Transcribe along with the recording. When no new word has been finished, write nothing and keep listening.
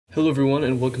Hello everyone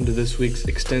and welcome to this week's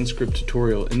ExtendScript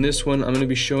tutorial. In this one, I'm going to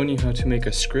be showing you how to make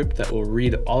a script that will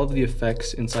read all of the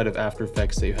effects inside of After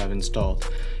Effects that you have installed.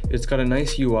 It's got a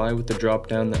nice UI with the drop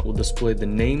down that will display the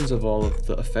names of all of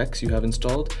the effects you have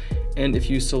installed, and if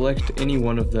you select any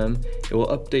one of them, it will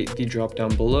update the drop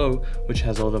down below, which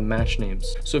has all the match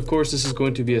names. So of course this is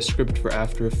going to be a script for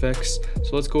After Effects,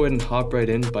 so let's go ahead and hop right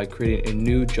in by creating a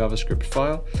new JavaScript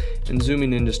file and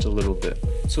zooming in just a little bit.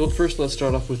 So first let's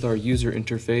start off with our user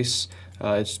interface.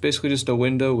 It's basically just a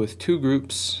window with two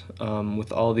groups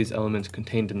with all these elements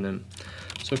contained in them.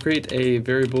 So create a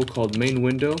variable called main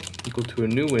window equal to a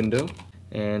new window,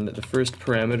 and the first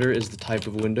parameter is the type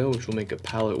of window, which will make a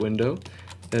palette window.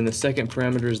 Then the second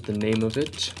parameter is the name of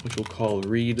it, which we'll call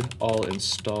read all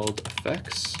installed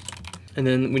effects. And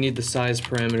then we need the size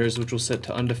parameters, which we'll set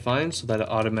to undefined so that it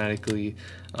automatically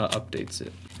updates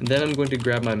it. And then I'm going to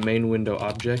grab my main window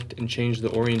object and change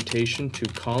the orientation to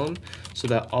column so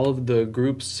that all of the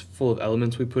groups full of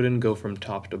elements we put in go from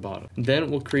top to bottom. Then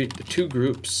we'll create the two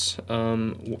groups.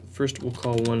 First we'll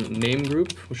call one name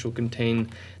group, which will contain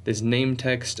this name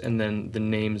text and then the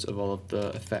names of all of the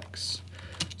effects.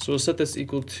 So we'll set this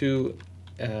equal to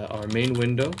our main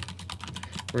window.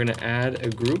 We're going to add a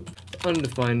group,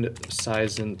 undefined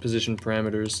size and position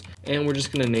parameters, and we're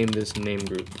just going to name this name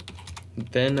group.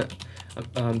 Then,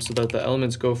 so that the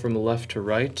elements go from left to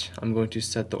right, I'm going to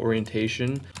set the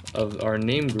orientation of our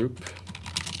name group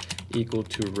equal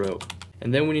to row.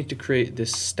 And then we need to create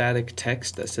this static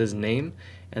text that says name,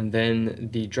 and then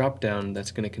the drop down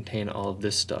that's going to contain all of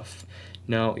this stuff.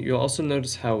 Now, you'll also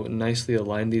notice how nicely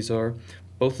aligned these are.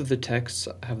 Both of the texts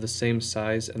have the same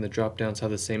size and the drop downs have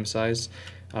the same size.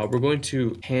 We're going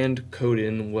to hand code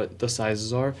in what the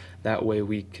sizes are. That way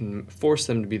we can force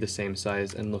them to be the same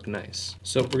size and look nice.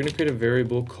 So we're going to create a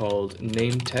variable called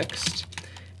name text,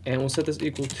 and we'll set this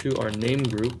equal to our name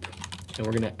group, and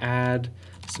we're going to add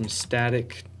some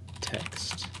static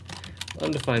text,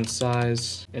 undefined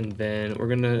size, and then we're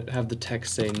going to have the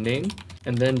text say name,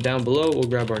 and then down below we'll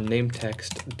grab our name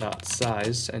text dot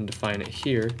size and define it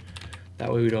here.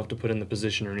 That way we don't have to put in the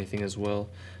position or anything as well.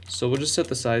 So we'll just set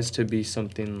the size to be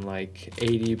something like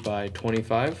 80 by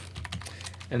 25.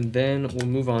 And then we'll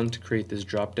move on to create this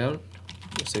dropdown.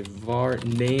 We'll say var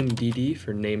name dd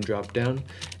for name dropdown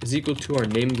is equal to our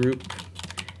name group.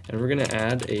 And we're going to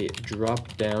add a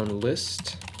dropdown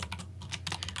list,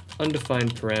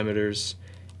 undefined parameters.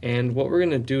 And what we're going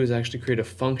to do is actually create a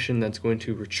function that's going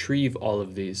to retrieve all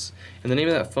of these. And the name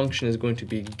of that function is going to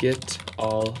be get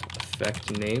all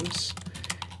effect names.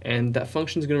 And that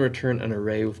function is going to return an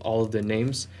array with all of the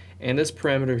names, and this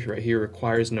parameter right here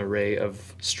requires an array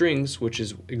of strings, which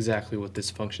is exactly what this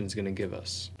function is going to give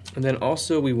us. And then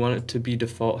also we want it to be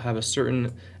default, have a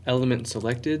certain element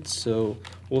selected, so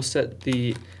we'll set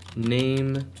the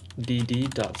name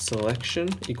dd.selection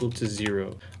equal to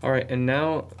 0. Alright, and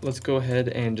now let's go ahead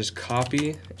and just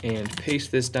copy and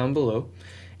paste this down below.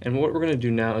 And what we're going to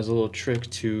do now is a little trick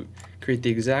to create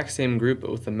the exact same group but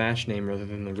with the match name rather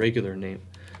than the regular name.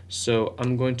 So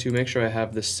I'm going to make sure I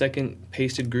have the second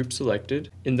pasted group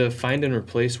selected. In the find and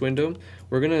replace window,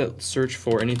 we're going to search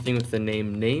for anything with the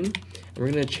name name, and we're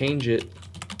going to change it,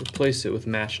 replace it with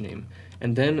match name.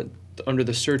 And then under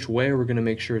the search where, we're going to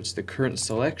make sure it's the current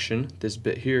selection, this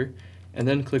bit here, and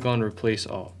then click on replace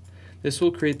all. This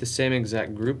will create the same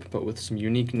exact group but with some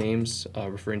unique names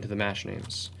referring to the match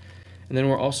names. And then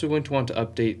we're also going to want to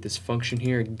update this function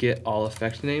here, get all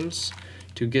effect names,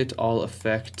 to get all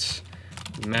effect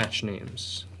match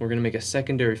names. We're going to make a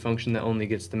secondary function that only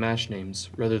gets the match names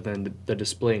rather than the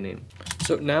display name.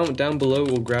 So now down below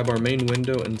we'll grab our main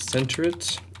window and center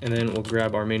it, and then we'll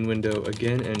grab our main window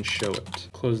again and show it.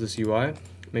 Close this UI,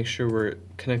 make sure we're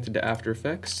connected to After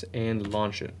Effects, and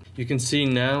launch it. You can see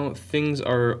now things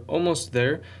are almost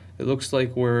there. It looks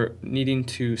like we're needing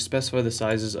to specify the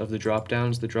sizes of the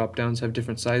drop-downs. The drop-downs have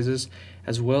different sizes,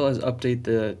 as well as update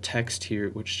the text here,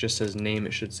 which just says name.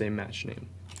 It should say match name.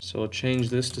 So I'll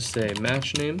change this to say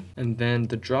match name, and then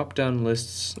the drop-down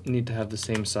lists need to have the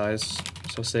same size.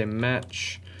 So I'll say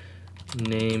match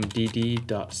name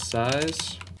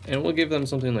dd.size, and we'll give them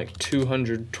something like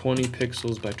 220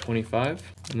 pixels by 25.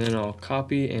 And then I'll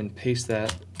copy and paste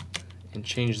that and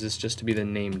change this just to be the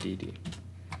name dd.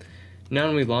 Now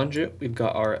when we launch it, we've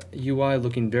got our UI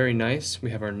looking very nice.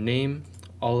 We have our name,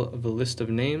 all of the list of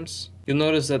names. You'll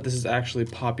notice that this is actually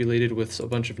populated with a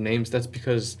bunch of names. That's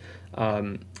because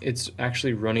it's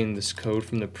actually running this code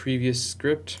from the previous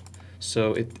script.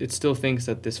 So it still thinks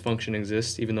that this function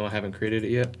exists even though I haven't created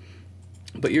it yet.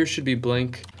 But yours should be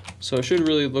blank. So it should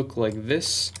really look like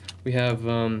this. We have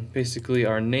basically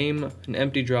our name, an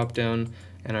empty dropdown,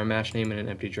 and our match name in an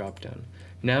empty dropdown.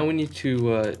 Now we need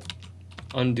to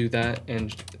undo that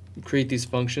and create these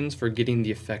functions for getting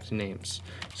the effect names.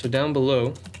 So down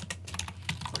below,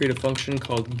 create a function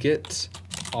called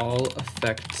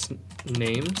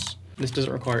getAllEffectsNames. This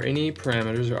doesn't require any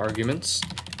parameters or arguments.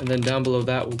 And then down below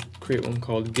that, we'll create one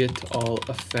called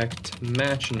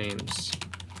getAllEffectMatchNames.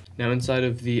 Now inside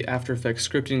of the After Effects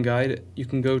scripting guide, you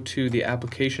can go to the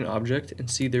application object and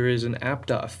see there is an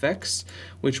app.effects,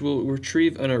 which will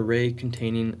retrieve an array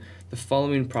containing the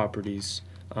following properties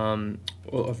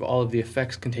of all of the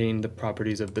effects containing the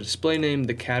properties of the display name,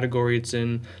 the category it's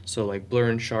in, so like blur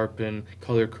and sharpen,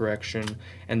 color correction,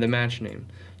 and the match name.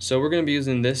 So we're going to be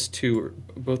using this to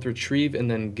both retrieve and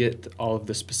then get all of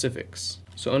the specifics.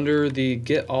 So under the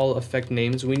get all effect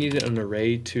names, we need an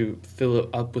array to fill it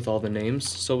up with all the names.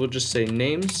 So we'll just say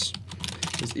names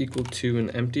is equal to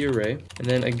an empty array. And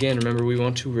then again, remember we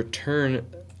want to return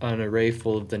an array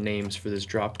full of the names for this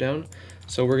dropdown.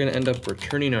 So we're going to end up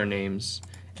returning our names.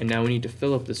 And now we need to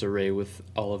fill up this array with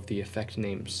all of the effect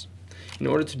names. In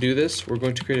order to do this, we're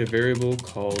going to create a variable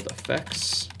called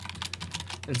effects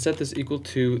and set this equal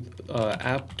to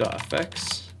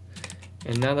app.effects.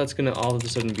 And now that's going to all of a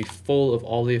sudden be full of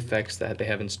all the effects that they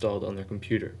have installed on their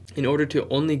computer. In order to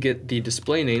only get the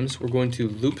display names, we're going to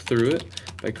loop through it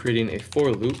by creating a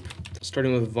for loop,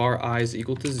 starting with var I is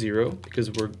equal to 0, because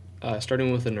we're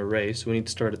starting with an array, so we need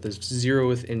to start at this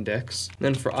 0th index. And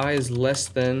then for I is less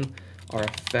than our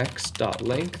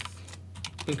effects.length,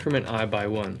 increment I by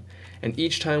 1. And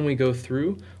each time we go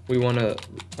through, we want to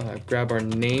grab our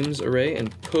names array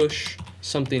and push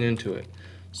something into it.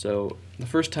 So the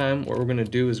first time, what we're going to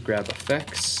do is grab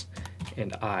effects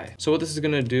and I. So what this is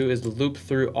going to do is loop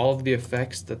through all of the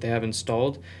effects that they have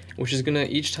installed, which is going to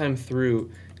each time through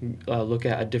look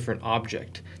at a different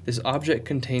object. This object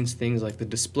contains things like the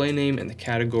display name and the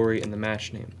category and the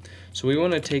match name. So we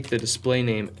want to take the display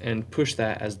name and push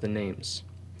that as the names.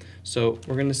 So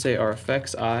we're going to say our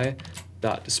effects I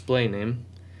dot display name,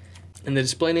 and the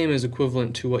display name is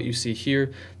equivalent to what you see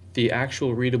here, the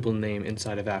actual readable name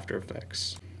inside of After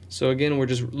Effects. So again, we're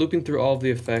just looping through all of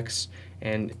the effects,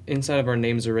 and inside of our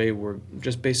names array, we're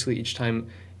just basically each time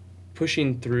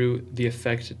pushing through the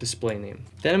effect display name.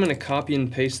 Then I'm going to copy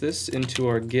and paste this into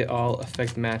our get all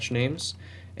effect match names,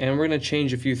 and we're going to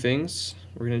change a few things.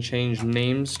 We're going to change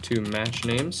names to match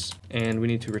names, and we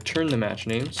need to return the match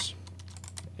names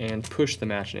and push the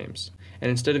match names. And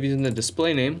instead of using the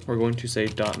display name, we're going to say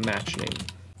 .match name.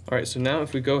 Alright, so now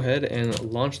if we go ahead and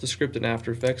launch the script in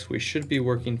After Effects, we should be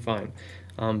working fine.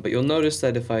 But you'll notice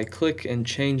that if I click and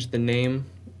change the name,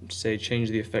 say change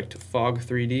the effect to fog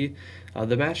 3D,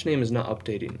 the match name is not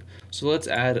updating. So let's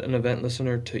add an event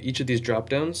listener to each of these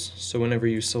dropdowns, so whenever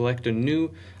you select a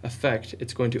new effect,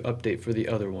 it's going to update for the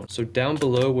other one. So down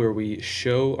below where we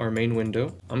show our main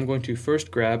window, I'm going to first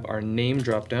grab our name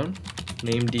dropdown,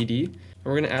 name DD, and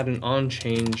we're going to add an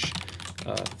onChange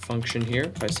function here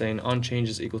by saying onChange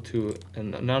is equal to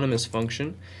an anonymous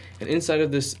function. And inside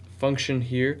of this function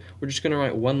here, we're just going to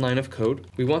write one line of code.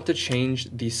 We want to change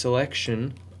the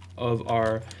selection of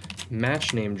our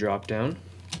match name dropdown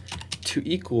to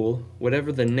equal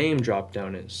whatever the name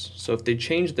dropdown is. So if they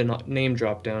change the name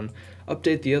dropdown,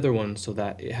 update the other one so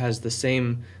that it has the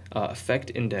same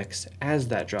effect index as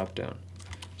that dropdown.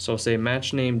 So I'll say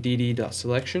match name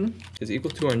dd.selection is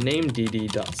equal to our name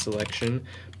dd.selection,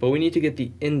 but we need to get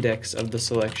the index of the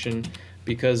selection,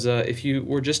 because if you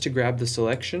were just to grab the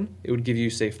selection, it would give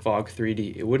you, say, fog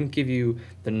 3D. It wouldn't give you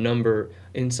the number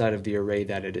inside of the array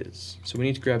that it is. So we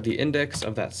need to grab the index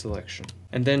of that selection.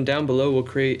 And then down below, we'll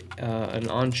create an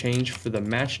onChange for the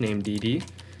match name dd.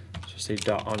 So say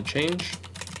 .onChange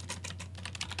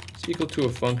is equal to a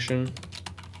function.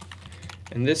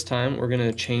 And this time, we're going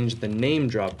to change the name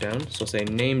dropdown. So say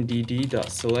name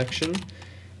dd.selection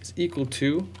is equal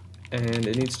to, and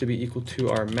it needs to be equal to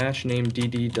our match name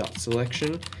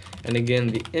dd.selection, and again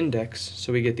the index,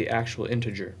 so we get the actual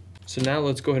integer. So now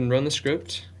let's go ahead and run the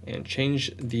script and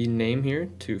change the name here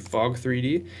to fog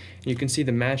 3D, and you can see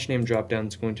the match name dropdown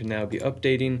is going to now be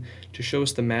updating to show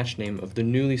us the match name of the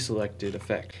newly selected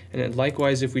effect. And then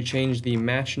likewise, if we change the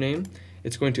match name,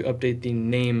 it's going to update the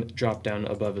name dropdown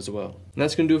above as well. And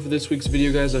that's going to do it for this week's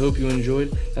video, guys. I hope you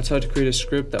enjoyed. That's how to create a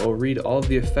script that will read all of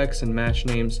the effects and match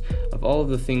names of all of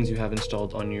the things you have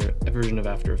installed on your version of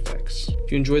After Effects.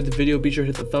 If you enjoyed the video, be sure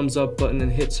to hit the thumbs up button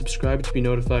and hit subscribe to be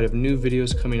notified of new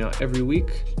videos coming out every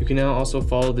week. You can now also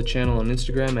follow the channel on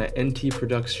Instagram at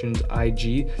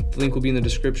ntproductionsig. The link will be in the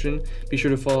description. Be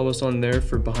sure to follow us on there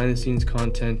for behind the scenes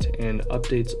content and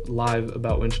updates live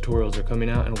about when tutorials are coming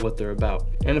out and what they're about.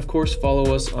 And of course,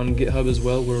 follow us on GitHub as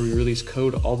well, where we release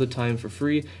code all the time for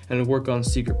free and work on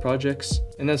secret projects.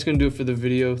 And that's going to do it for the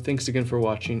video. Thanks again for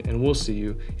watching, and we'll see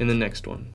you in the next one.